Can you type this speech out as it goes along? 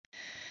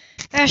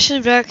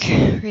Ashley Brook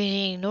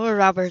reading Nora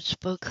Roberts'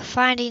 book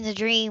Finding the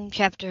Dream,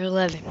 Chapter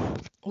 11.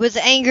 With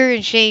anger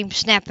and shame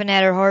snapping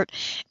at her heart,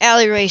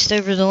 Allie raced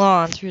over the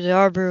lawn through the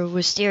arbor of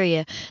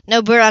wisteria.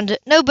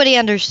 Nobody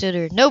understood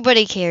her.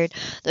 Nobody cared.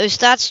 Those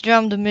thoughts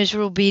drummed a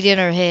miserable beat in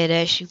her head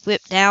as she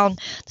whipped down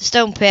the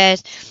stone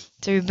path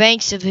through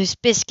banks of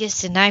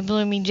hibiscus and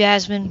night-blooming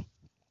jasmine.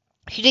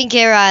 She didn't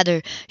care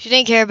either. She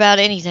didn't care about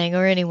anything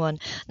or anyone.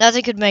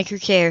 Nothing could make her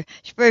care.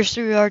 She burst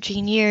through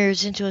arching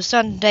years into a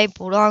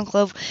sun-dimpled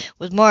enclave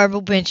with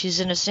marble benches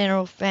and a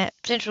central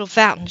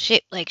fountain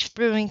shaped like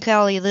sprouting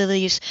calla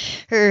lilies.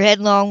 Her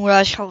headlong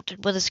rush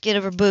halted with a skid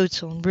of her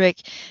boots on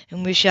brick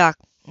and was shocked.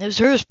 It was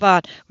her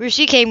spot, where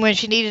she came when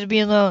she needed to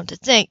be alone, to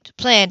think, to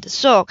plan, to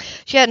sulk.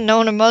 She hadn't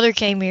known her mother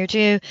came here,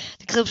 too.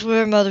 The cliffs were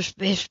her mother's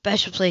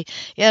specialty.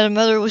 Yet her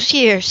mother was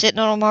here, sitting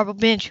on a marble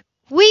bench,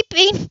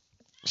 weeping.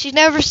 She'd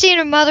never seen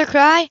her mother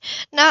cry,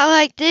 not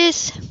like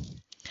this.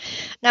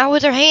 Not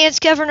with her hands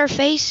covering her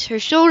face, her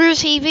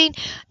shoulders heaving,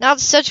 not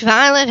such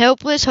violent,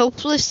 helpless,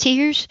 hopeless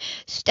tears.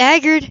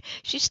 Staggered,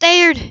 she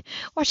stared,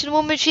 watching the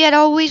woman she had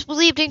always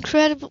believed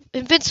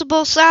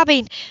invincible,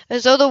 sobbing,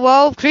 as though the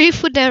well of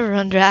grief would never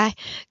run dry.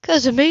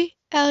 "'Cause of me,"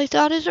 Allie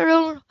thought as her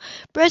own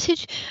breath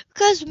hit.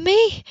 "'Cause of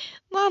me,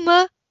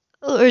 Mama."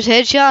 Laura's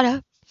head shot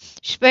up.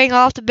 She sprang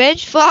off the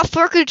bench, fought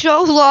for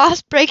control,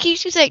 lost, breaking.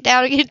 She sank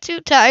down again, too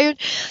tired,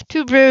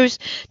 too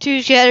bruised,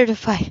 too shattered to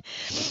fight.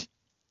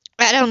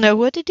 "I don't know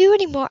what to do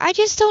anymore. I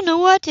just don't know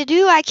what to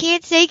do. I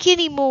can't take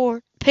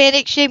anymore."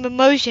 Panic, shame,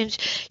 emotions.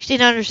 She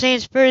didn't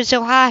understand, spurted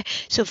so high,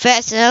 so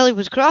fast that Ellie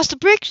was across the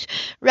bricks,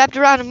 wrapped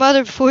around her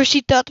mother before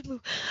she thought to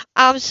move.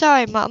 "I'm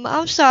sorry, Mama.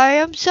 I'm sorry.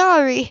 I'm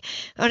sorry."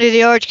 Under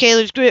the arch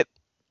Caleb's grip,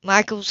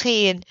 Michael's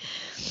hand.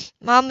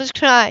 Mama's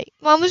crying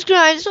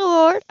so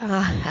hard."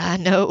 I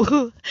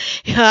know,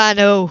 I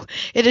know."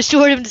 It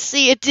assured him to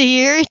see it, to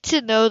hear it,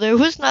 to know there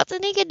was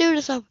nothing he could do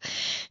to stop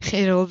it.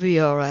 "It'll be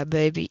all right,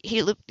 baby."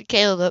 He lifted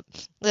Caleb up,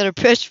 let her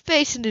press her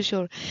face into his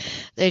shoulder.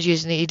 "They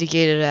just need to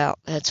get it out,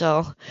 that's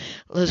all.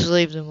 Let's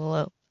leave them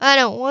alone." "I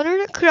don't want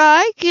her to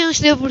cry." Caleb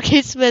sniffled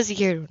against the messy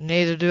hair.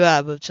 "Neither do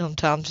I, but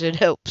sometimes it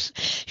helps."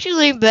 She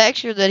leaned back,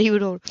 sure that he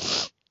would hold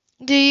her.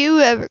 "Do you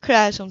ever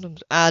cry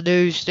sometimes?" "I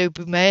do,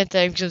 stupid man.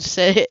 Things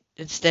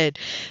instead.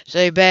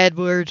 Say bad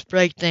words,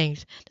 break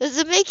things." "Does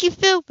it make you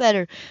feel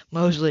better?"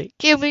 "Mostly."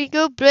 "Can we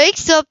go break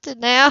something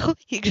now?"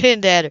 He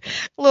grinned at her.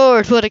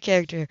 Lord, what a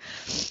character.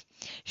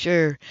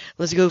 "Sure,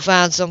 let's go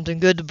find something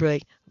good to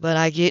break. But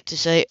I get to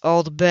say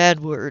all the bad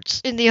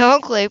words." In the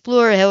enclave,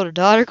 Laura held her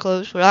daughter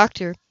close, rocked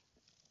her.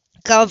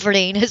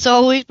 Comforting. It's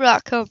always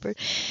brought comfort.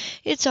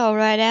 "It's all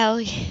right,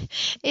 Allie.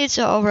 It's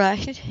all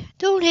right.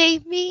 Don't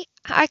hate me.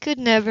 I could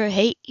never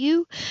hate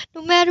you,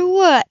 no matter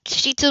what."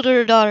 She tilted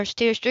her daughter's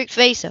tear-streaked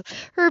face up.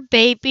 Her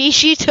baby,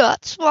 she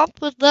thought,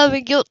 swamped with love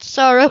and guilt and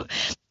sorrow.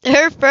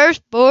 Her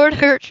firstborn,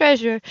 her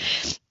treasure.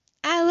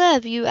 "I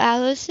love you,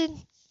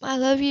 Allison. I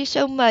love you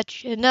so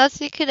much, and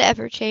nothing could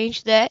ever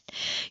change that.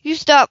 You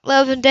stopped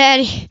loving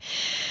Daddy."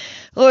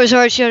 Laura's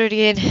heart shuddered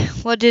again.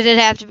 What did it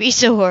have to be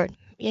so hard?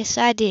 "Yes,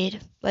 I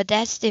did. But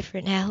that's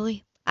different,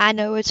 Allie. I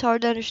know it's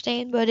hard to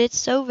understand, but it's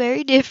so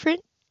very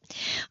different.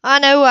 I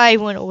know why he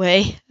went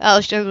away."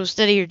 Alice struggled to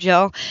steady her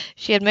jaw.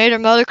 She had made her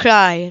mother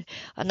cry,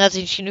 and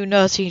nothing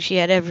she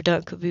had ever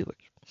done could be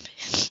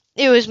worse.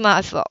 "It was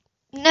my fault."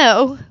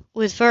 "No."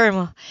 With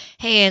firm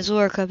hands,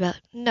 Laura cried out.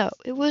 "No,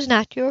 it was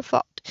not your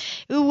fault.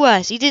 It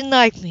was. He didn't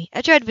like me.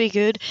 I tried to be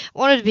good. I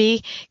wanted to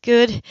be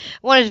good.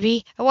 I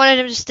wanted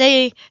him to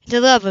stay and to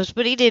love us,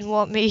 but he didn't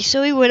want me,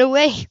 so he went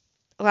away."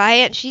 Why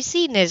hadn't she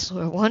seen this?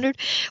 Laura wondered.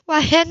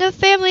 Why hadn't a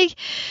family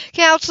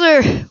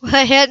counselor?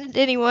 Why hadn't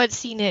anyone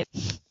seen it?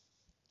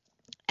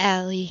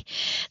 "Allie,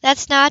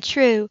 that's not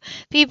true.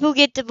 People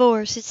get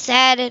divorced. It's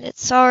sad and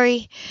it's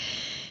sorry,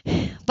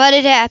 but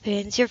it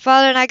happens. Your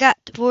father and I got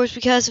divorced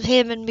because of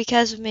him and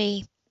because of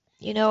me.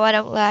 You know I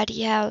don't lie to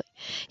you, Allie."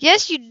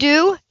 "Yes, you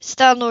do,"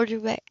 stunned Lord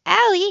Rebecca.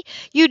 "Allie,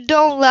 you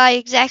don't lie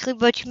exactly,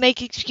 but you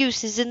make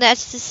excuses, and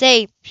that's the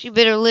same." She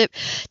bit her lip,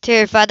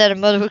 terrified that her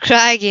mother would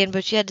cry again,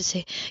 but she had to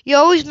say, "You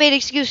always made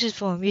excuses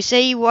for him. You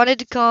say you wanted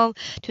to come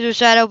to the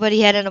recital, but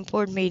he had an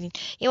important meeting.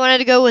 He wanted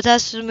to go with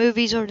us to the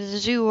movies or to the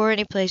zoo or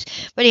any place,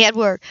 but he had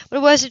work. But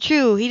it wasn't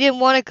true. He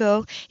didn't want to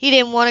go. He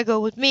didn't want to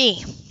go with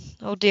me."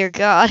 Oh, dear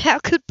God, how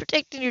could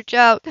protecting your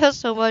child cause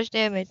so much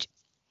damage?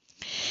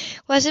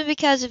 "Wasn't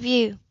because of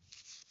you.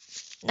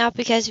 Not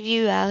because of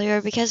you, Allie,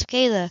 or because of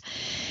Kayla.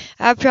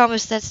 I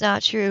promise that's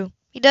not true.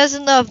 He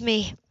doesn't love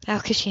me." How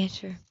could she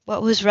answer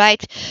what was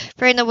right?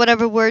 Praying that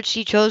whatever words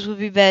she chose would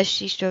be best,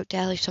 she stroked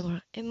Allie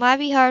somewhat. "It might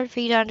be hard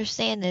for you to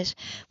understand this,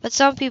 but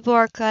some people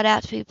are cut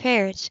out to be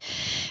parents.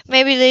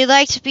 Maybe they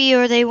like to be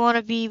or they want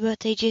to be, but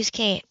they just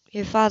can't.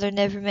 Your father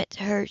never meant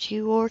to hurt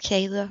you or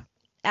Kayla."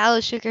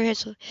 Alice shook her head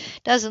slowly.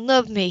 "Doesn't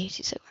love me,"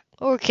 she said,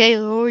 "or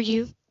Kayla, or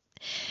you.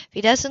 If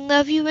he doesn't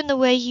love you in the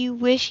way you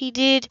wish he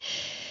did,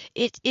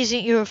 it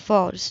isn't your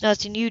fault. It's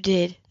nothing you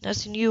did,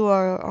 nothing you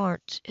are or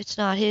aren't. It's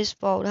not his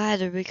fault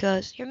either,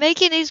 because—" "You're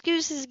making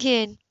excuses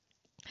again."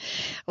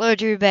 Laura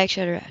drew back,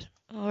 shut her eyes.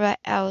 "All right,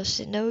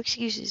 Allison, no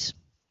excuses.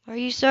 Are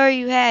you sorry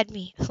you had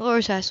me?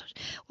 Laura's eyes.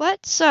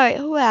 What? Sorry.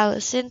 Oh,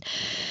 Allison.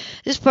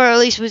 This part at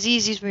least was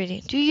easy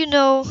reading. Do you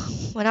know,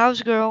 when I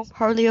was a girl,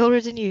 hardly older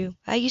than you,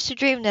 I used to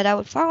dream that I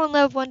would fall in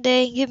love one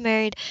day and get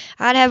married.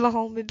 I'd have a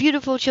home and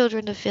beautiful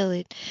children to fill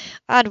it.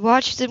 I'd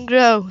watch them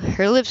grow.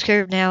 Her lips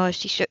curved now as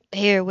she shook the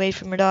hair away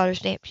from her daughter's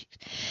damp cheeks.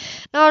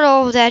 Not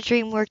all of that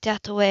dream worked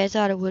out the way I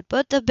thought it would,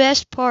 but the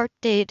best part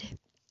did.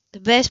 The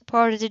best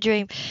part of the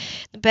dream,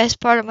 the best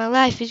part of my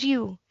life is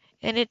you.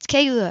 And it's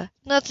Kayla.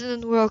 Nothing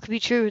in the world could be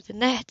truer than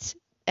that.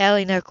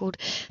 Allie knuckled,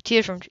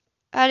 tears from.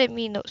 I didn't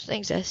mean those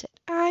things I said.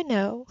 I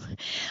know.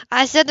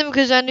 I said them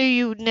because I knew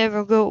you would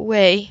never go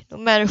away. No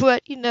matter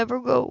what, you'd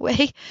never go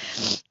away.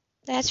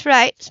 That's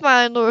right.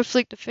 Smiling, Laura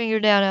flicked a finger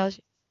down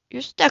Allie.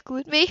 You're stuck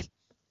with me.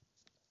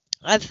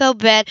 I felt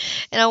bad,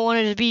 and I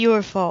wanted it to be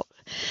your fault.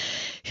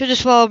 Should have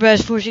swallowed breath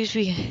before she could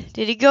speak.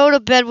 Did he go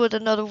to bed with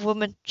another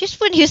woman? Just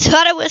when you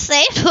thought it was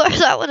safe? Laura,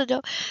 I want to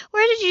know.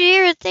 Where did you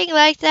hear a thing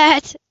like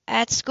that?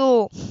 At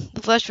school.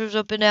 The flush rose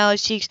up in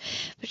Allie's cheeks,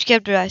 but she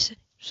kept her eyes.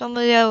 Some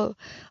of the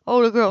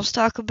older girls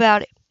talk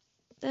about it.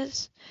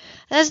 That's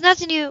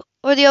nothing you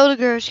or the older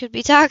girls should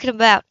be talking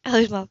about.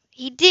 Allie's mom.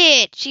 He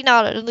did. She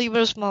nodded and leaving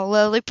a small,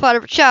 lovely pot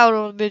of a child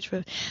on the bench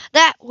with him.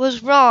 That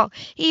was wrong.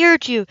 He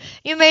hurt you.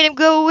 You made him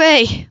go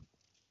away.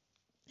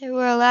 There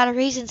were a lot of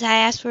reasons I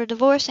asked for a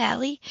divorce,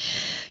 Allie.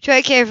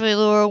 Tread carefully,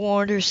 Laura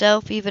warned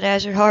herself, even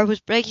as her heart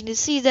was breaking to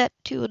see that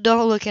to a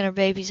dull look in her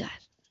baby's eyes.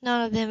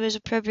 None of them is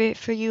appropriate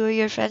for you or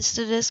your friends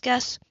to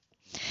discuss.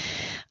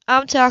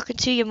 I'm talking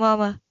to you,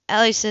 Mama,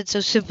 Allie said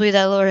so simply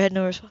that Laura had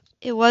no response.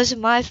 It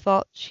wasn't my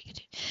fault, she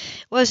continued.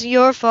 It wasn't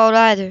your fault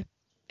either.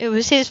 It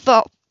was his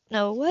fault.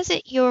 No, it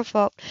wasn't your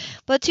fault.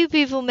 But two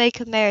people make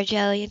a marriage,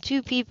 Allie, and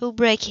two people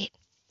break it.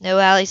 No,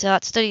 Allie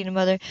thought, studying her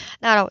mother.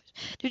 Not always.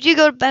 Did you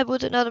go to bed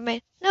with another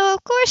man? No,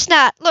 of course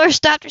not. Laura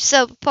stopped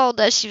herself, appalled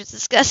as she was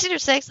discussing her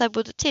sex life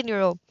with a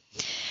 10-year-old.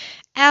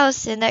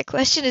 Allison, that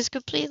question is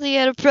completely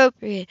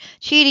inappropriate.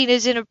 Cheating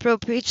is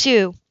inappropriate,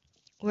 too.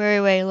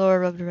 Weary way, Laura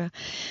rubbed around.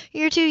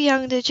 You're too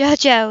young to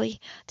judge, Allie.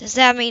 Does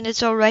that mean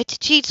it's all right to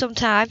cheat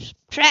sometimes?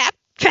 Trap,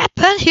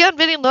 honey, the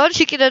unfitting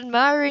logic and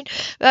admiring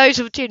values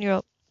of a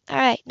 10-year-old. All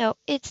right, no,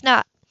 it's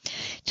not.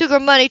 Took her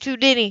money too,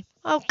 didn't he?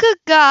 Oh, good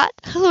God,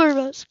 Laura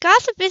rose.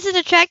 Gossip isn't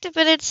attractive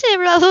and it's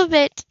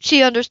irrelevant.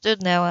 She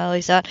understood now,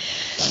 Allie thought.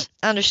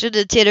 Understood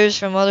the titters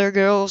from other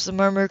girls, the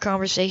murmured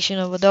conversation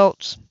of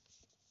adults,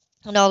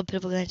 and all the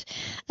pitiful glances.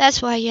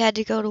 That's why you had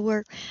to go to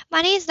work.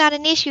 Money's not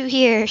an issue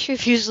here, she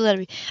refused to let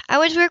me. I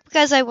went to work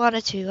because I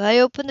wanted to. I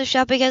opened the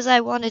shop because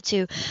I wanted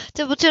to.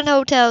 Templeton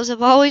hotels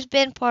have always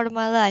been part of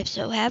my life,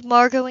 so have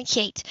Margot and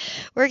Kate.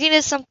 Working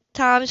is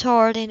sometimes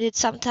hard and it's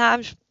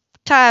sometimes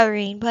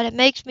tiring, but it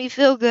makes me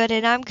feel good,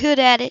 and I'm good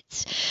at it.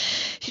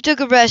 She took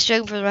a breath,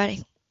 struggling for the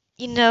writing.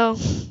 You know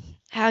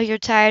how you're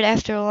tired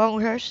after a long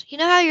rehearsal? You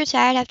know how you're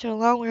tired after a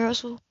long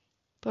rehearsal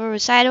for a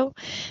recital?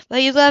 Well,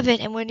 you love it,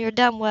 and when you're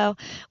done well,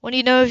 when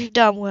you know you've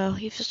done well,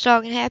 you feel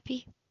strong and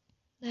happy?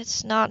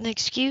 That's not an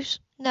excuse.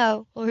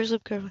 No, Laura's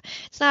lip curled.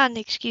 It's not an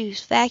excuse.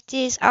 Fact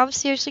is, I'm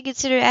seriously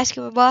considering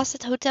asking my boss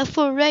at the hotel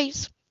for a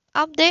raise.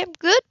 I'm damn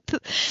good.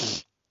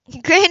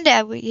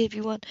 Granddad would give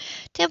you one.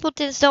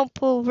 Templetons don't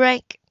pull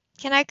rank.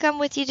 Can I come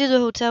with you to the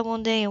hotel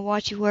one day and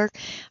watch you work?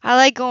 I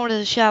like going to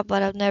the shop,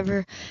 but I've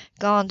never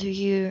gone to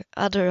your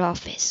other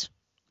office.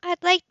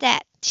 I'd like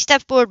that. She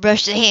stepped forward,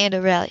 brushed a hand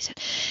over Allie's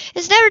head.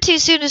 It's never too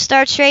soon to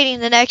start training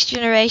the next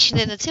generation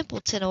in the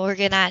Templeton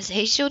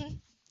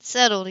organization.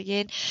 Settled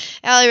again.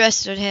 Allie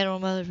rested her hand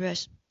on her mother's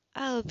breast.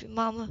 I love you,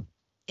 Mama.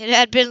 It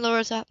had been,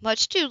 Laura thought,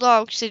 much too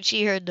long since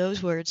she heard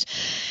those words.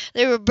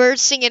 There were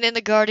birds singing in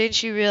the garden,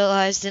 she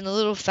realized, and the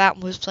little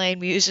fountain was playing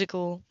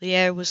musical. The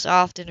air was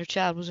soft, and her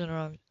child was in her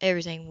arms.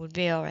 Everything would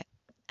be all right.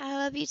 I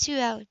love you too,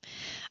 Allie.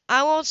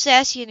 I won't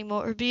sass you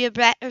anymore, or be a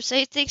brat, or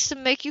say things to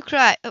make you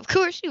cry. Of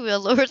course you will,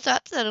 Laura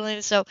thought,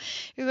 settling so.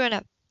 You're grown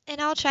up. And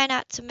I'll try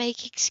not to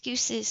make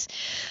excuses.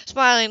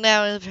 Smiling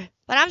now,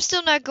 but I'm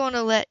still not going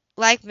to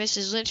like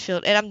Mrs.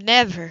 Lynchfield, and I'm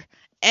never,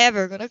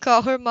 ever going to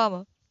call her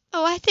Mama.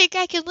 Oh, I think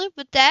I can live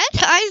with that.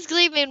 Eyes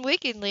gleaming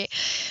wickedly.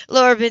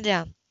 Laura bent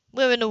down.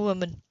 Woman to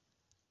woman.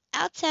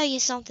 I'll tell you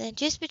something.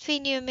 Just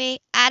between you and me,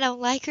 I don't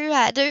like her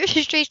either.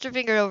 She traced her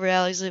finger over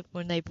Allie's lip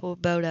when they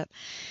pulled boat up.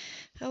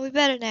 Oh, we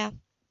better now.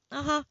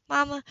 Uh-huh,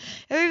 Mama.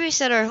 Everybody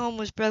said our home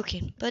was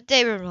broken, but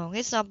they were wrong.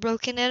 It's not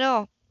broken at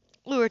all.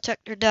 Laura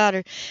tucked her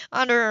daughter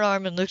under her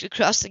arm and looked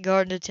across the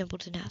garden to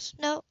Templeton House.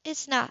 No,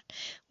 it's not.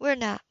 We're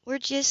not. We're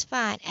just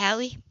fine,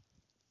 Allie.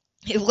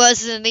 It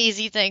wasn't an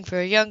easy thing for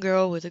a young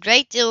girl with a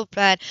great deal of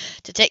pride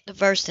to take the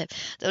first step.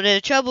 Though it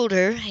had troubled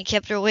her and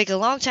kept her awake a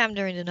long time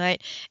during the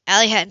night,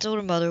 Allie hadn't told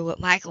her mother what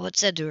Michael had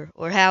said to her,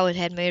 or how it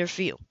had made her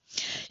feel.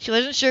 She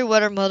wasn't sure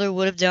what her mother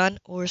would have done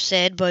or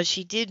said, but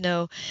she did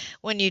know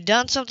when you'd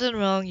done something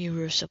wrong, you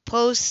were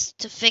supposed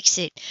to fix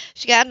it.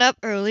 She got up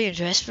early and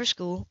dressed for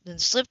school, then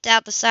slipped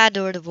out the side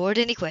door to avoid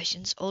any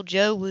questions. Old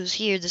Joe was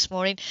here this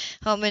morning,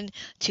 humming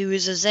to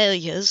his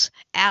azaleas.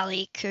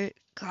 Allie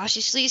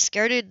cautiously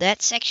skirted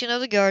that section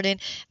of the garden,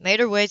 and made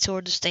her way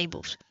toward the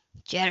stables.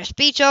 She had her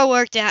speech all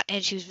worked out,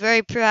 and she was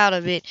very proud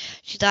of it.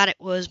 She thought it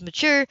was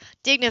mature,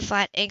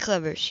 dignified, and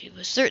clever. She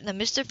was certain that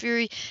Mr.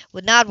 Fury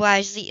would nod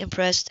wisely,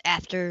 impressed,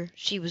 after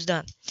she was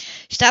done.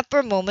 She stopped for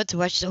a moment to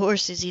watch the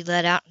horses he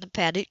led out in the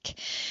paddock.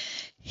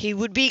 He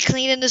would be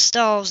cleaning the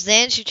stalls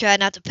then. She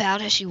tried not to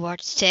pout as she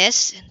watched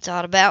Tess, and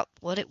thought about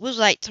what it was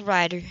like to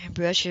ride her, and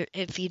brush her,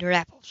 and feed her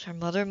apples. Her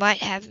mother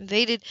might have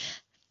invaded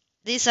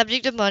the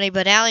subject of money,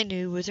 but Allie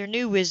knew, with her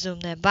new wisdom,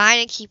 that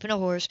buying and keeping a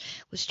horse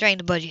would strain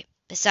the budget.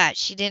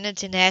 Besides, she didn't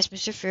intend to ask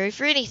Mr. Fury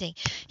for anything.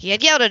 He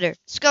had yelled at her,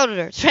 scolded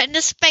her, threatened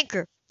to spank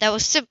her. That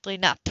was simply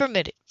not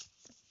permitted.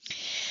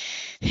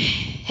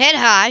 Head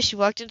high, she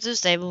walked into the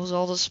stables.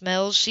 All the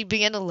smells she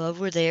began to love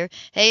were there,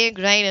 hay and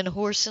grain and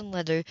horse and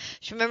leather.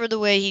 She remembered the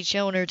way he'd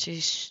shown her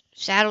to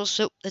saddle,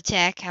 soap the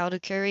tack, how to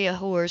carry a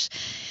horse,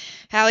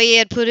 how he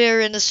had put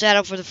her in the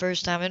saddle for the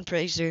first time and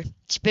praised her.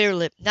 She bit her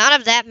lip. None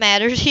of that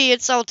mattered. He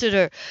insulted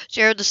her.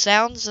 She heard the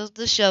sounds of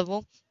the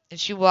shovel, and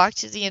she walked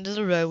to the end of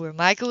the road where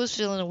Michael was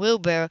filling a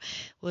wheelbarrow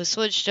with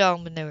switched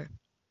on manure.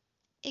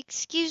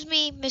 "Excuse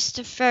me,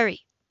 Mr.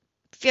 Fury."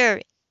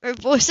 Her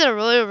voice had a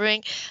royal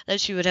ring that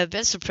she would have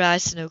been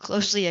surprised to know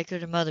closely echoed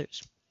her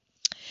mother's.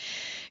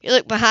 He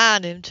looked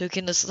behind him, took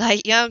in the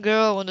slight young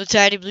girl in the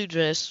tidy blue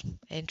dress,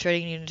 and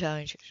treading in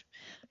Italian shoes.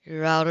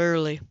 "You're out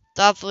early."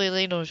 Thoughtfully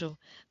leaned on her.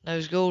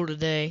 "Nice goal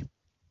today."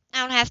 "I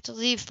don't have to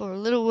leave for a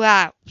little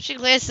while." She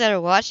glanced at her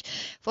watch,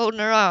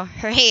 folding her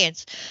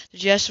hands. The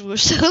gesture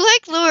was so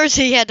like Laura's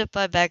he had to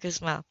fight back a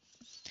smile.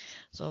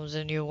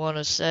 "Something you want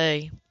to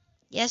say?"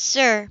 "Yes,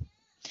 sir.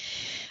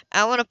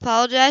 I want to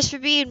apologize for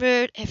being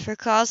rude and for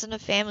causing a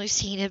family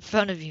scene in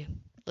front of you."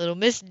 "Little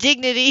Miss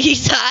Dignity," he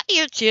thought,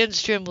 your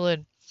chin's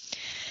trembling.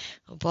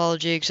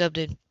 "Apology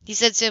accepted," he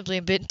said simply,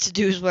 and bent to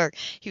do his work.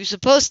 He was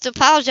supposed to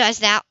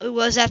apologize now. It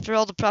was, after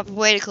all, the proper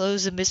way to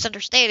close a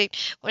misunderstanding.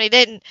 When he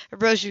didn't, her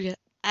brows were,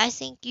 "I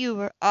think you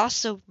were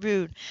also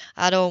rude."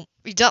 "I don't."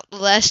 He dumped the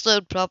last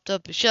load, propped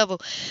up his shovel,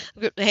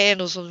 gripped the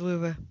handles of the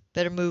wheelbarrow.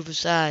 "Better move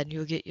aside, and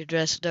you'll get your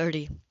dress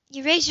dirty."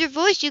 "You raised your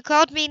voice. You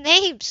called me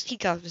names," he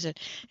coughed and said.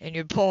 "And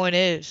your point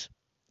is?"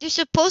 "You're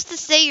supposed to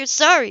say you're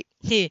sorry."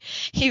 He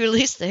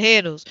released the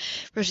handles,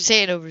 brushed his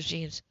hand over his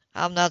jeans.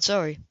 "I'm not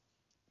sorry.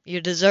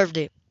 You deserved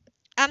it."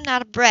 "I'm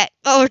not a brat."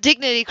 Oh, her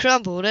dignity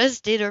crumbled, as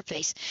did her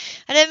face.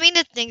 "I didn't mean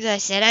the things I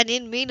said. I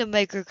didn't mean to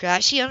make her cry.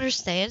 She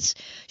understands.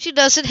 She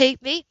doesn't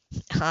hate me."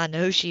 "I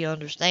know she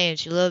understands.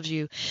 She loves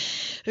you.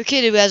 A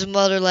kid who has a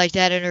mother like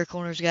that in her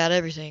corner's got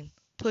everything.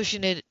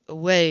 Pushing it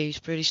away is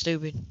pretty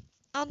stupid."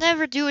 "I'll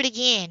never do it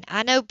again.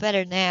 I know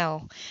better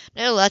now.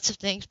 I know lots of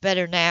things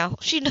better now."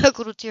 She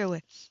knuckled a tear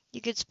away.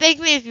 "You can spank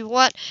me if you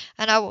want,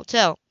 and I won't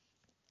tell.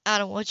 I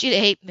don't want you to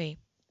hate me."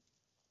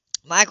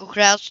 Michael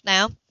crouched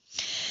now,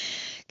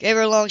 gave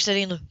her a long,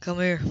 steady look. "Come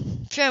here."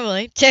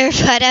 Trembling,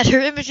 terrified at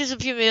her images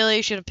of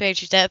humiliation and pain,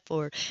 she stepped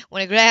forward. When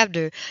he grabbed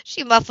her,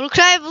 she muffled a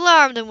cry of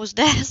alarm, then was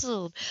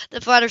dazzled,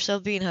 then found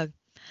herself being hugged.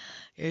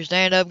 "You're a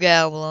stand-up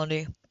gal,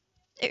 Blondie."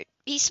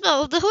 He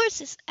smelled the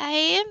horses. "I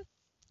am."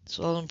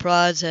 "Swollen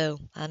pride's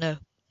hell. I know.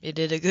 You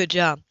did a good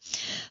job."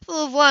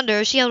 Full of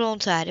wonder, she held on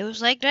tight. It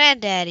was like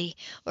Granddaddy,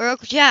 or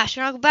Uncle Josh,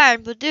 or Uncle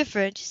Byron, but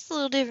different, just a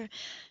little different.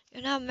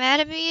 "You're not mad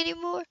at me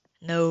anymore?"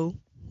 "No.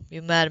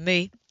 You're mad at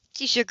me."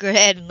 She shook her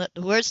head and let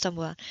the words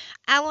tumble out.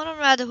 "I want to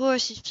ride the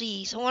horses,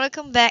 please. I want to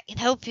come back and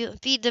help you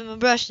and feed them and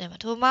brush them. I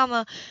told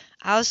Mama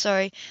I was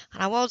sorry,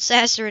 and I won't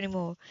sass her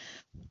anymore.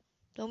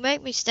 Don't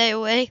make me stay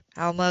away."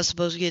 "How am I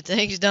supposed to get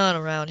things done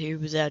around here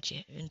without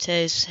you? And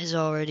Tess has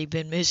already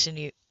been missing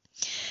you."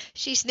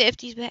 She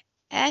sniffed his back.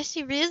 "Has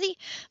she really?"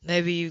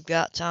 "Maybe you've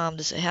got time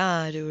to say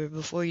hi to her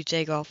before you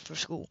take off for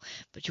school,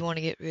 but you want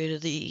to get rid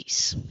of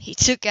these." He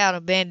took out a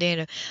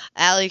bandana.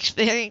 Allie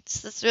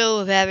experienced the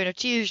thrill of having her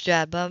tears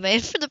dried by a man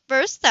for the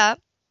first time.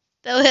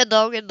 Felt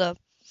headlong in love.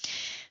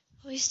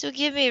 "Will you still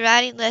give me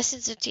riding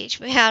lessons and teach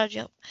me how to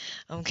jump?"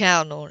 "I'm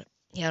counting on it."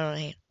 He held her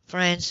hand.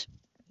 "Friends?"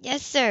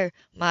 "Yes, sir."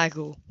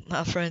 "Michael.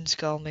 My friends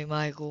call me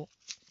Michael."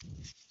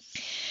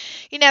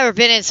 He'd never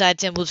been inside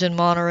Templeton,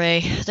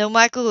 Monterey. Though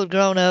Michael had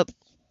grown up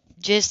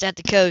just at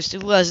the coast,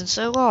 it wasn't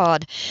so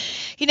odd.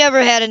 He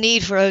never had a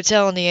need for a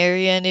hotel in the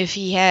area, and if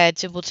he had,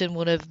 Templeton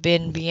would have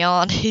been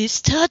beyond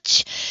his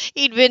touch.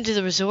 He'd been to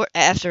the resort.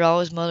 After all,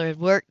 his mother had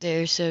worked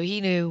there, so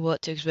he knew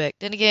what to expect.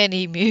 Then again,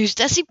 he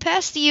mused as he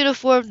passed the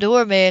uniformed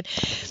doorman.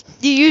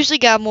 He usually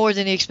got more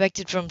than he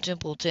expected from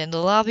Templeton.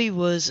 The lobby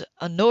was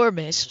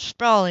enormous,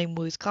 sprawling,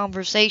 with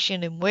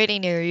conversation and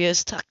waiting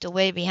areas tucked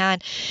away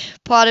behind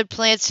potted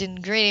plants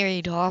and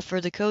greenery to offer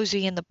the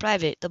cozy and the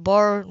private. The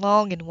bar,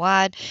 long and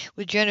wide,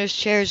 with generous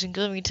chairs and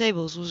gleaming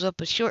tables, was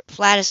up a short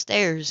flight of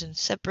stairs and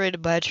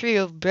separated by a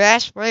trio of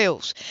brass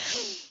rails.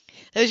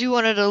 Those who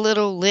wanted a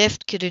little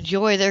lift could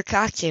enjoy their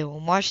cocktail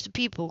and watch the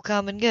people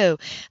come and go.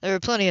 There were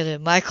plenty of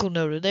them, Michael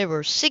noted. They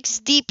were 6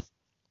 deep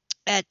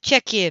at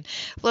check-in,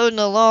 floating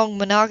along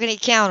mahogany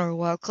counter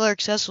while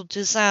clerks hustled to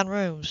assign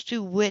rooms.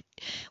 2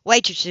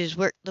 waitresses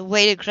worked the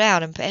weighted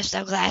crowd and passed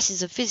out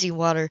glasses of fizzy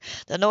water.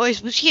 The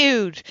noise was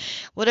huge.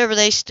 Whatever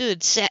they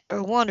stood, sat,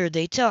 or wandered,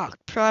 they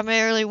talked.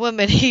 Primarily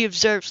women, he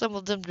observed, some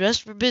of them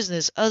dressed for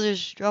business,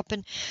 others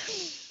dropping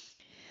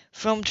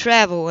from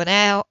travel,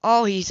 and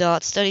all he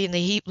thought, studying the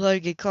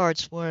heap-loaded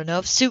carts, were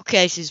enough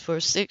suitcases for a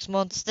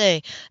 6-month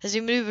stay. As he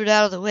maneuvered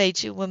out of the way,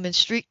 2 women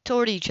streaked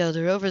toward each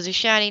other over the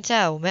shiny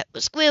towel, met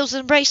with squeals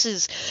and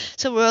embraces.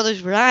 Several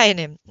others were eyeing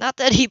him. Not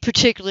that he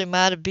particularly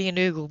minded being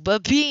oogled,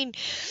 but being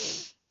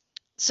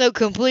so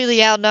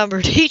completely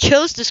outnumbered, he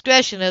chose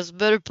discretion as a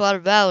better part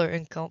of valor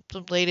and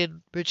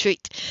contemplated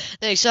retreat.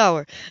 Then he saw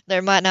her.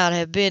 There might not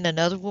have been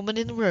another woman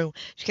in the room.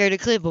 She carried a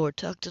clipboard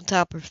tucked on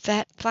top her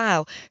fat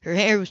file. Her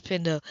hair was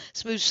pinned up,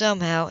 smoothed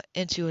somehow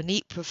into a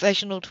neat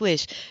professional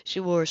twist. She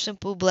wore a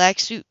simple black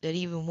suit that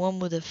even one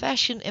with a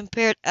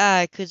fashion-impaired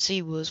eye could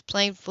see was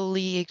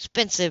painfully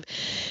expensive.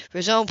 For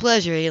his own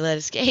pleasure, he let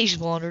his gaze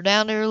wander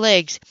down to her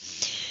legs.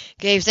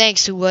 Gave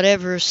thanks to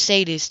whatever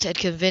sadist had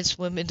convinced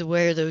women to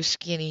wear those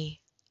skinny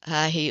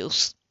high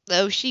heels.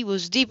 Though she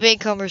was deep in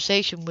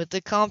conversation with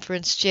the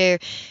conference chair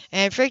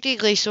and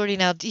frantically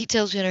sorting out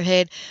details in her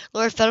head,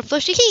 Laura felt a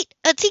flush of heat,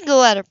 a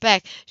tingle at her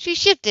back. She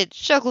shifted,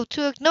 struggled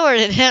to ignore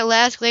it, and at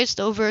last glanced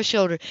over her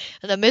shoulder.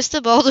 In the midst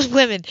of all those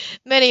women,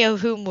 many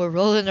of whom were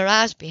rolling their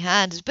eyes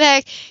behind his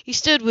back, he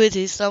stood with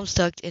his thumbs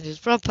tucked in his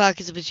front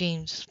pockets of his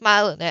jeans,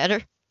 smiling at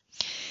her.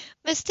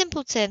 Miss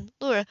Templeton,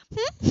 Laura.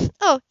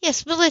 Oh,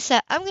 yes,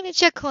 Melissa. I'm going to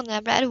check on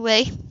that right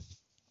away.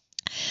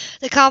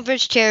 The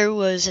conference chair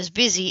was as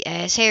busy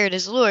as Harriet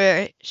as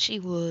Laura.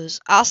 She was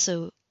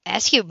also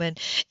as human.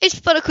 It's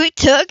but a quick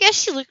tug as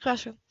she looked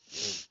across from.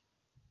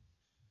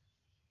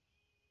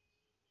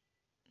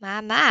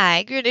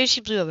 My, grinning, she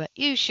blew up.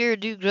 You sure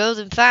do grow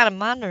them fine in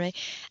Monterey.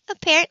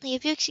 Apparently,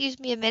 if you excuse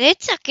me a minute,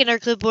 tucking her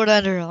clipboard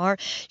under her arm,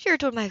 she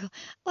retorted Michael.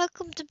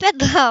 Welcome to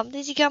Bedlam.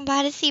 Did you come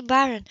by to see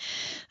Byron?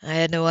 I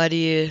had no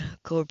idea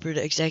corporate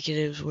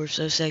executives were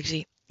so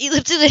sexy. He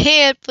lifted a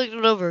hand, flicked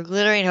it over, a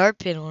glittering heart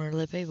pin on her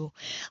lapel.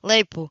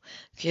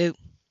 Cute.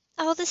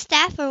 All the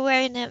staff are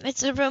wearing them.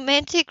 It's a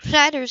romantic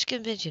writers'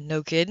 convention.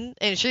 No kidding.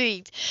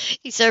 Intrigued,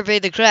 he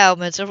surveyed the crowd,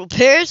 met several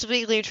pairs of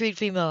equally intrigued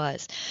female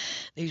eyes.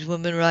 These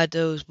women write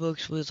those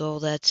books with all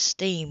that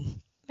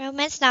steam.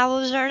 Romance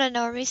novels are an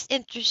enormous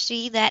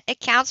industry that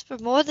accounts for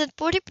more than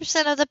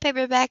 40% of the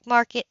paperback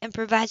market and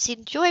provides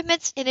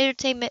enjoyment and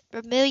entertainment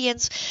for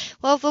millions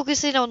while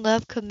focusing on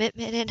love,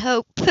 commitment, and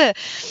hope.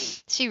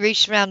 She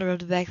reached around the room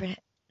to back her.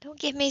 Don't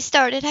get me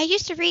started. I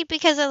used to read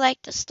because I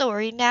liked the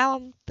story. Now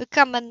I'm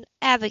become an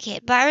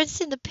advocate.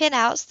 Byron's in the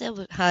penthouse.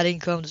 I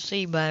didn't come to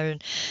see Byron,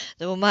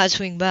 though I might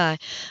swing by.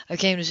 I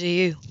came to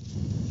see you.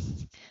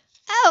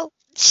 Oh,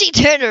 she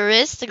turned her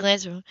wrist to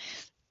glance around.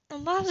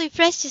 I'm awfully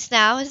fresh just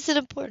now. Is it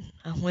important?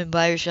 I went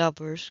by your shop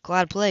first.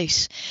 Quite a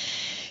place.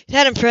 It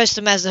had impressed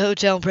him as the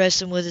hotel impressed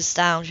him with its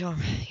style and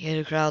charm. He had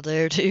a crowd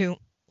there, too.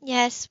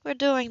 Yes, we're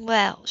doing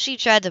well. She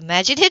tried to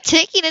imagine him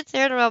taking a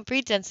turn around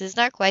pretenses.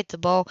 Not quite the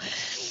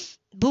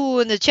bull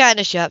in the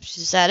china shop,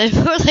 she decided,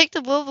 more like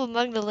the wolf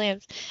among the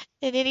lambs.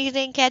 Did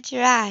anything catch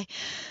your eye?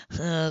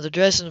 The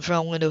dress in the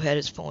front window had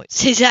its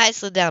points. His eyes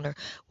slid down her.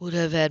 Would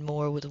have had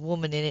more with a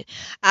woman in it.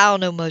 I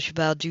don't know much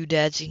about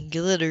doodads and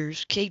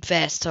glitters. Kate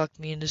Fast talked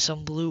me into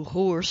some blue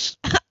horse.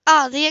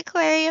 The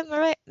aquarium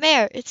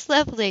mare. It's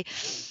lovely.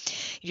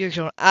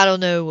 I don't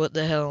know what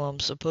the hell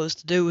I'm supposed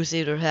to do with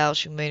it or how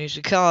she managed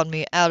to con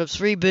me out of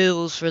 3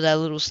 bills for that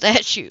little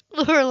statue.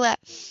 Laura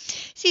laughed.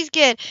 She's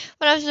good,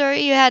 but I'm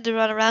sorry you had to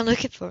run around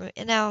looking for me,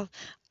 and now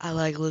I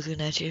like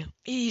looking at you.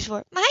 He's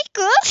for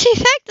Michael. She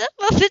backed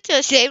up into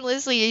a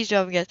shamelessly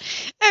eavesdropping guess.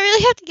 I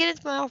really have to get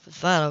into my office.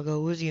 Fine, I'll go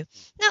with you.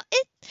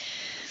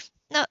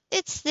 No,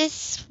 it's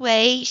this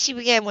way. She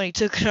began when he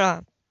took her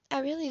arm. I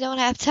really don't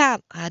have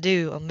time. I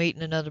do. I'm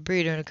meeting another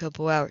breeder in a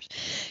couple hours.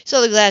 Saw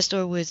the glass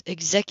door with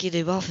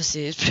executive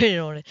offices printed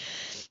on it.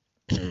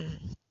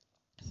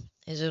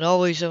 Is it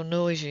always so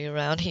noisy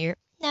around here?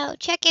 No,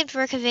 check-in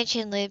for a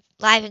convention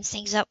livens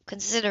things up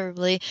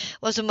considerably.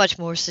 Wasn't much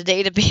more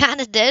sedated behind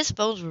the desk.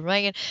 Phones were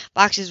ringing,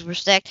 boxes were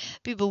stacked,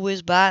 people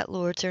whizzed by.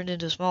 Laura turned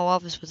into a small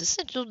office with a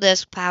central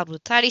desk piled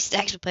with tiny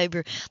stacks of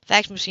paper. The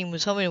fax machine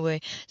was humming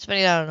away,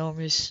 spinning out an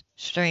enormous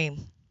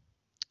stream.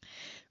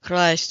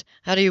 Christ,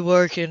 how do you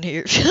work in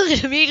here?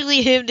 Feeling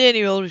immediately hemmed in,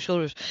 he rolled his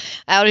shoulders.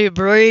 Out here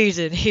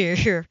breathing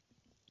here.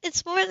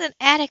 It's more than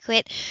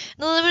adequate.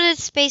 The limited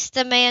space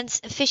demands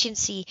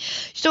efficiency.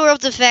 She tore up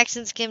the fax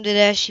and skimmed it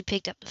as she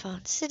picked up the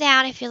phone. Sit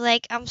down if you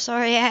like. I'm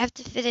sorry I have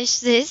to finish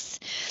this.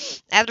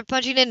 After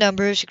punching in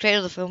numbers, she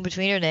cradled the phone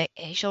between her neck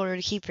and shoulder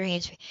to keep her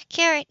hands free.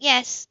 Karen,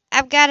 yes,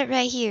 I've got it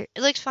right here.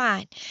 It looks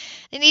fine.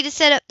 They need to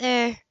set up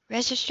their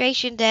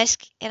registration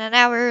desk an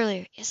hour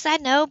earlier. Yes, I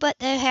know, but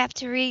they'll have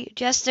to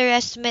readjust their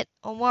estimate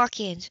on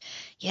walk-ins.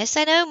 Yes,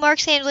 I know,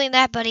 Mark's handling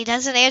that, but he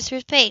doesn't answer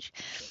his page.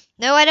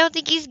 No, I don't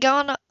think he's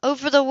gone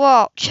over the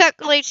wall.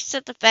 Chuckling, she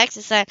set the fax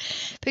aside.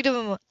 Picked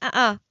up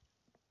a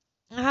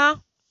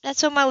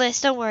That's on my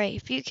list. Don't worry.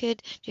 If you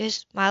could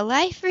just my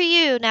life for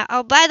you. Now,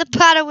 I'll buy the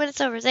bottle when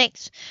it's over.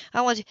 Thanks.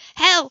 I want to.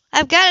 Hell,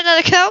 I've got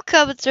another call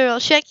coming through. I'll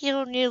check in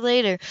on you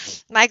later.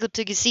 Michael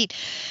took his seat,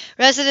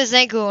 rested his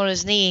ankle on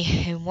his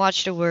knee, and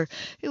watched her work.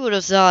 Who would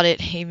have thought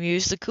it? He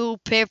mused, the cool,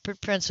 pampered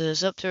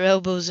princess, up to her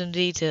elbows in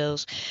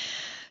details.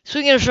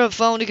 Swinging from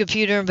phone to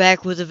computer and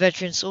back with a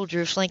veteran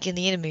soldier flanking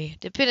the enemy.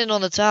 Depending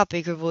on the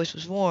topic, her voice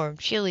was warm,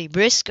 chilly,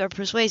 brisk, or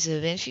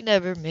persuasive, and she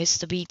never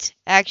missed a beat.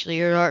 Actually,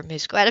 her heart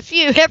missed quite a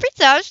few every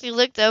time she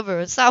looked over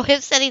and saw him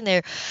sitting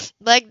there,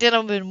 black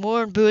denim and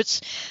worn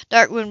boots,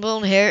 dark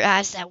windblown hair,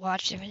 eyes that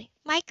watched everything.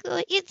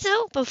 Michael, it's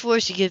so.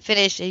 Before she could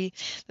finish, he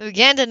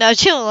began to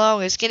nudge him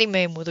along. A skinny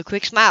man with a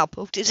quick smile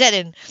poked his head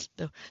in.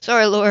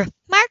 Sorry, Laura.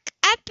 Mark,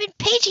 I've been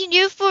paging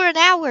you for an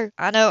hour.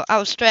 I know, I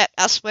was strapped.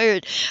 I swear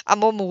it.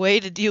 I'm on my way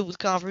to deal with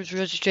conference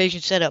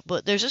registration setup,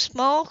 but there's a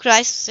small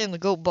crisis in the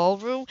Gold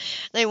Ballroom.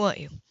 They want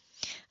you.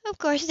 Of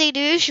course they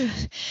do.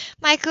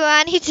 Michael,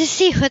 I need to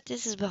see what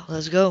this is about.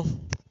 Let's go.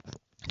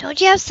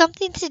 Don't you have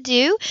something to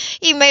do?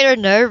 He made her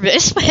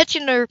nervous,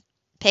 matching her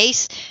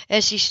pace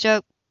as she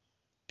strode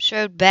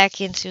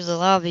back into the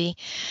lobby.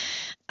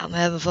 I'm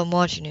having fun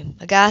watching him.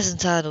 A guy's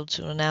entitled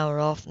to an hour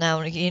off now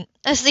and again.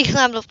 As he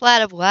climbed a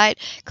flight of white,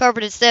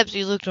 carpeted steps,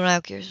 he looked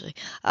around curiously.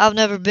 I've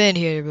never been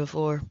here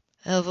before.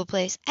 Hell of a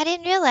place. I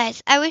didn't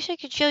realize. I wish I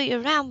could show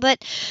you around,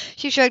 but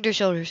she shrugged her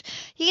shoulders.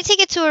 You can take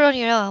a tour on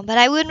your own, but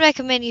I wouldn't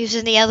recommend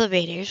using the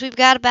elevators. We've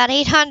got about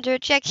 800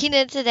 checking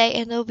in today,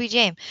 and they'll be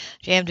jammed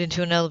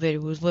into an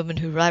elevator with women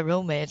who write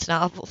romance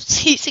novels.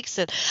 Cece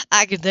said,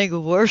 I can think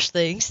of worse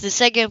things. The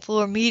second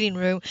floor meeting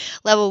room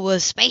level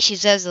was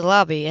spacious as the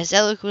lobby, as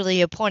eloquently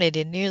appointed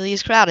and nearly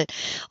as crowded.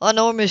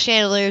 Enormous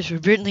chandeliers were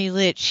brilliantly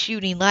lit,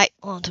 shooting light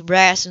onto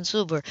brass and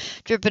silver,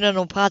 dripping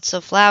on pots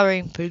of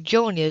flowering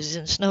begonias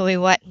in snowy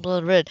white and blood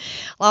red.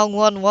 Along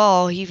one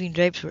wall, heaving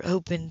drapes were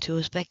open to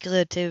a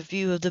speculative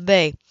view of the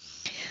bay.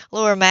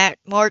 Laura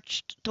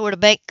marched toward a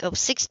bank of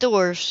 6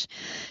 doors,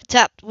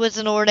 topped with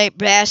an ornate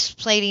brass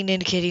plating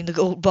indicating the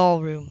Gold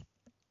Ballroom.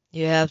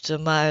 You have to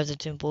admire the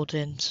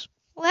Templetons.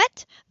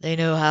 What? They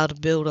know how to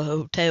build a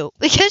hotel.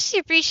 Because she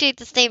appreciated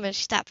the statement,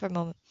 she stopped for a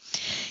moment.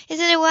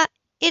 Isn't it what?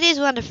 It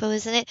is wonderful,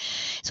 isn't it?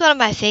 It's one of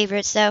my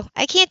favorites, though.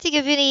 I can't think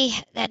of any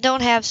that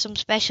don't have some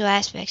special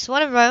aspects.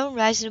 One of Rome,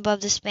 rising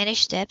above the Spanish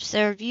Steps.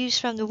 There are views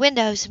from the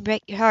windows and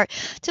break your heart.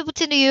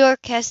 Templeton, New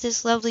York, has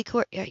this lovely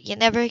courtyard. You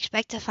never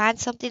expect to find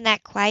something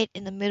that quiet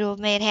in the middle of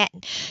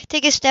Manhattan.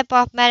 Take a step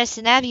off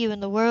Madison Avenue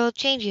and the world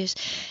changes.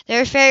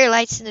 There are fairy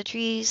lights in the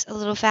trees, a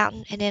little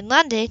fountain, and in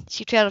London,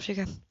 she trailed a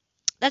figure.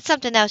 That's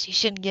something else you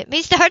shouldn't get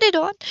me started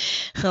on.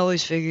 I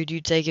always figured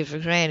you'd take it for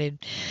granted.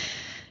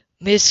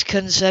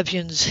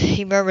 Misconceptions,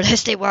 he murmured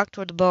as they walked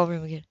toward the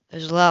ballroom again.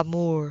 There's a lot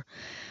more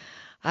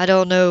I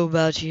don't know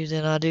about you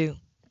than I do.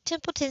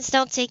 Templetons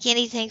don't take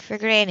anything for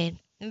granted.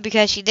 And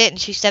because she didn't,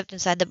 she stepped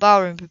inside the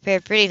ballroom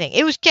prepared for anything.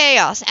 It was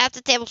chaos. Half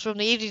the tables from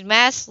the evening's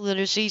mass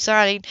literacy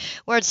signing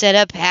weren't set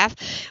up. Half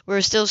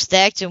were still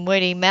stacked and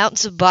waiting.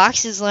 Mountains of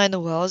boxes lined the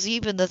walls.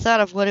 Even the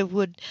thought of what it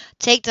would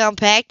take to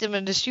unpack them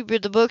and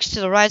distribute the books to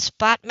the right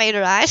spot made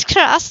her eyes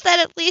cross. That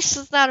at least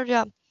was not her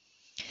job.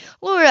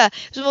 Laura!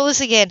 It was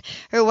Melissa again,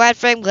 her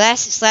wide-framed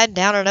glasses sliding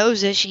down her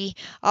nose as she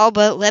all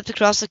but leapt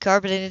across the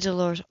carpet and into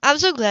Laura's. I'm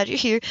so glad you're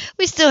here.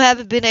 We still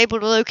haven't been able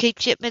to locate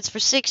shipments for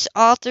 6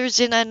 authors,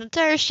 and an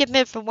entire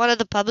shipment from one of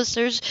the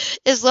publishers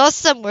is lost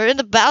somewhere in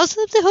the bowels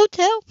of the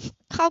hotel.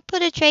 I'll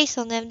put a trace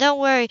on them, don't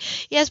worry.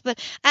 Yes, and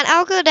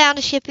I'll go down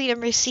to shipping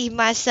and receive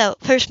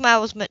myself. Her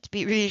smile was meant to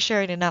be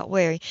reassuring and not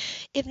wary.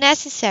 If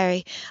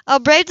necessary, I'll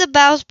brave the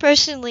bowels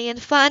personally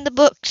and find the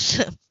books.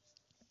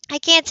 I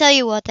can't tell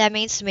you what that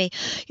means to me.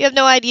 You have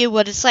no idea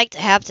what it's like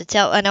to have to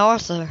tell an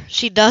author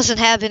she doesn't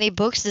have any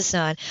books to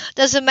sign.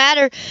 Doesn't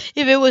matter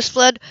if it was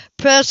Flood,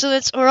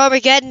 Pestilence, or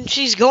Armageddon,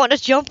 she's going to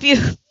jump you.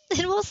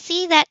 And we'll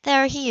see that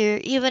they're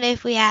here, even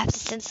if we have to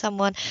send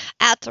someone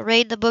out to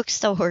raid the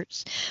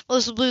bookstores.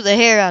 Melissa blew the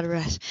hair out of her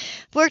eyes.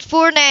 Worked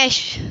 4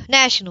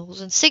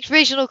 nationals and 6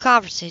 regional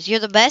conferences. You're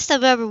the best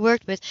I've ever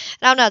worked with,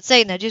 and I'm not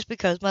saying that just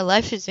because my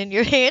life is in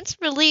your hands.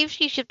 Relieved,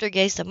 she shifted her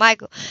gaze to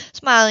Michael,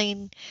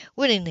 smiling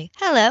winningly.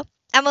 Hello,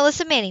 I'm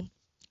Melissa Manning,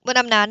 but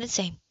I'm not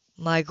insane.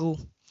 Michael,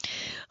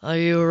 are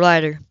you a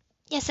writer?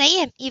 Yes,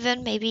 I am,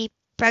 even maybe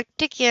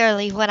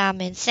particularly when I'm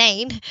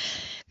insane.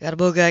 Got a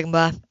book I can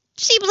buy?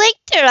 She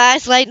blinked, her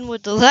eyes lightened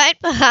with delight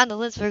behind the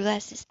lens of her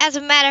glasses. As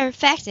a matter of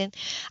fact,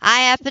 I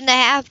happen to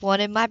have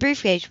one in my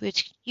briefcase,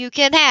 which you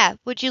can have.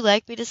 Would you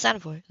like me to sign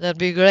for it? That'd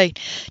be great.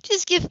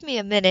 Just give me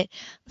a minute.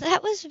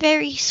 That was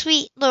very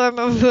sweet, Laura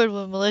murmured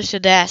when Melissa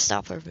dashed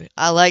off her.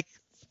 I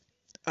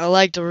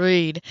like to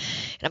read,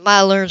 and I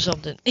might learn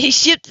something. He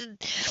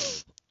shifted,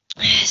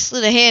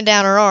 slid a hand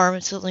down her arm,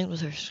 and still leaned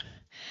with hers.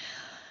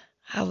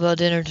 How about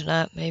dinner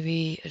tonight?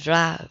 Maybe a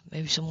drive,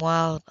 maybe some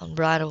wild,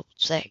 unbridled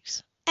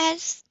sex.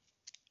 As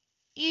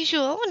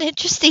usual, an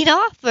interesting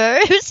offer.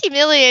 It was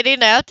humiliating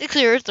now to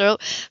clear her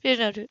throat.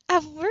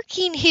 I'm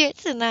working here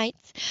tonight.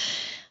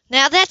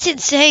 Now that's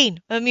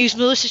insane, amused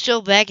Melissa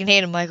strolled back and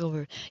handed Michael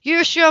over. You're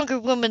a stronger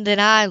woman than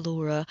I,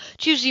 Laura,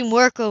 choosing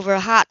work over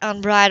hot,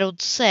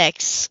 unbridled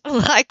sex.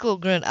 Michael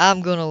grinned.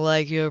 I'm gonna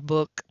like your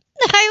book.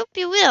 I hope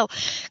you will.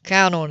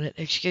 Count on it.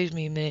 Excuse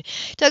me a minute.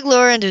 He took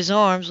Laura into his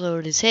arms,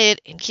 lowered his head,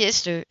 and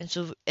kissed her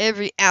until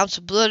every ounce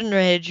of blood in her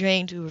head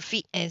drained to her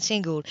feet and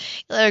singled.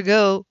 He let her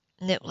go,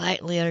 nipped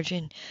lightly at her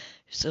chin.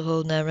 Still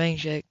holding that ring,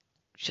 Jack.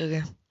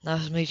 Sugar.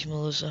 Nice to meet you,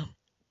 Melissa.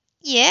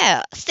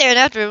 Yeah, staring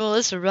after her,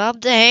 Melissa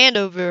rubbed a hand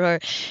over her.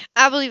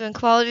 I believe in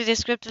quality,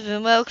 descriptive,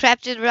 and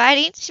well-crafted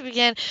writing, she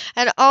began,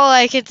 and all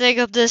I can think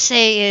of to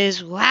say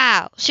is,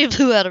 wow. She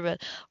blew out her breath.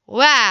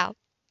 Wow.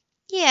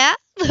 Yeah,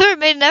 Laura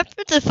made an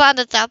effort to find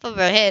the top of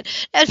her head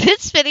and been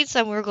spinning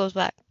somewhere close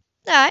by.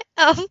 Alright,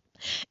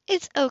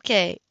 it's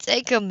okay.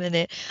 Take a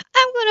minute.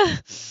 I'm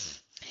gonna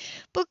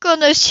book on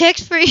those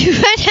checks for you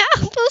right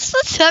now.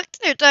 Melissa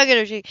tucked her tongue in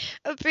her cheek.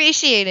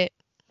 Appreciate it.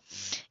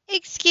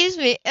 Excuse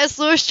me, as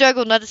Laura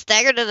struggled not to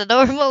stagger to the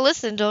door,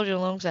 Melissa indulged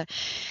alongside.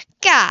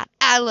 God,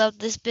 I love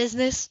this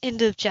business.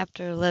 End of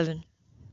chapter 11.